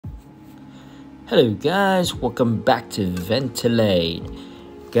Hello guys, welcome back to Ventilate.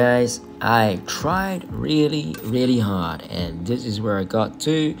 Guys, I tried really hard and this is where I got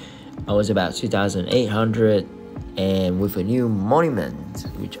to. I was about 2,800 and with a new monument,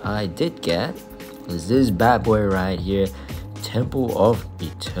 which I did get, is this bad boy right here, Temple of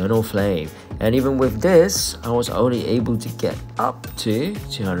Eternal Flame. And even with this, I was only able to get up to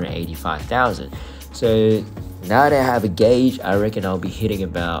 285,000. So now that I have a gauge, I reckon I'll be hitting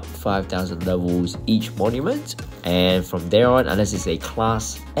about 5,000 levels each monument. And from there on, unless it's a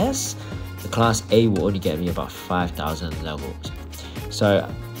Class S, the Class A will only get me about 5,000 levels. So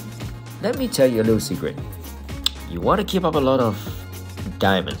let me tell you a little secret. You want to keep up a lot of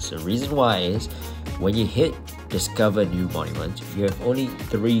diamonds. The reason why is when you hit Discover New Monument, you have only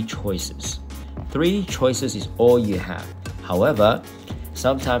 3 choices. 3 choices is all you have. However,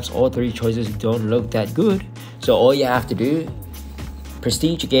 sometimes all 3 choices don't look that good. So all you have to do,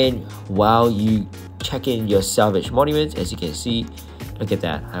 prestige again while you check in your salvage monuments. As you can see, look at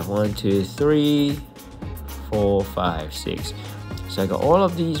that. I have 1, 2, 3, 4, 5, 6. So I got all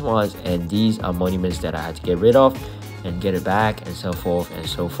of these ones, and these are monuments that I had to get rid of and get it back and so forth and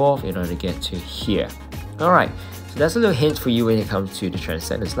so forth in order to get to here. Alright, so that's a little hint for you when it comes to the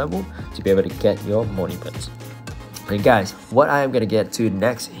Transcendence level to be able to get your monuments. And guys, what I am going to get to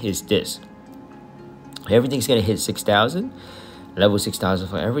next is this. Everything's going to hit 6,000, level 6,000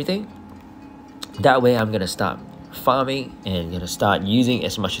 for everything. That way I'm going to start farming and going to start using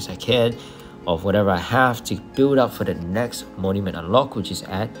as much as I can of whatever I have to build up for the next monument unlock, which is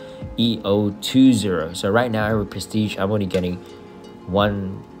at E020. So right now with prestige, I'm only getting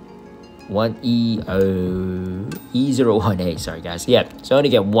one E018. Sorry guys, yeah, so I only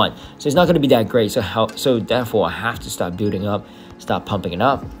get 1, so it's not going to be that great. So therefore I have to start building up, start pumping it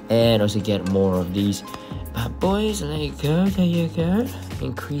up, and also get more of these bad boys. There you go, there you go,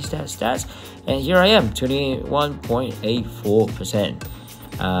 increase that stats. And here I am, 21.84%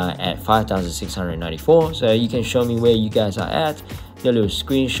 at 5,694. So you can show me where you guys are at, the little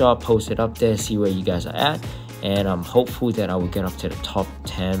screenshot, post it up there, see where you guys are at, and I'm hopeful that I will get up to the top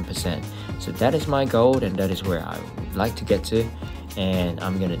 10%. So that is my goal, and that is where I would like to get to. And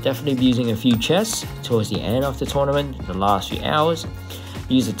I'm gonna definitely be using a few chests towards the end of the tournament, the last few hours.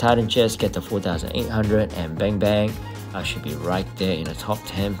 Use the Titan chest, get to 4,800, and bang bang, I should be right there in the top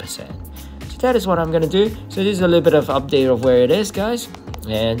 10%. So that is what I'm gonna do. So this is a little bit of update of where it is, guys,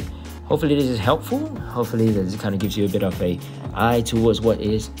 and hopefully this is helpful. Hopefully this kind of gives you a bit of a eye towards what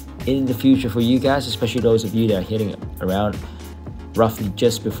is in the future for you guys, especially those of you that are hitting around roughly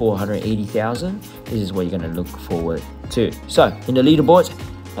just before 180,000. This is what you're going to look forward to. So in the leaderboards,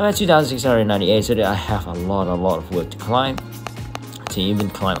 I'm at 2,698, so that I have a lot of work to climb, to even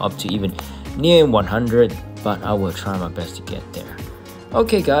climb up to even near 100, but I will try my best to get there.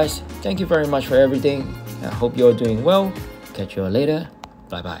 Okay guys, thank you very much for everything. I hope you're doing well. Catch you all later.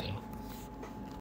 Bye bye.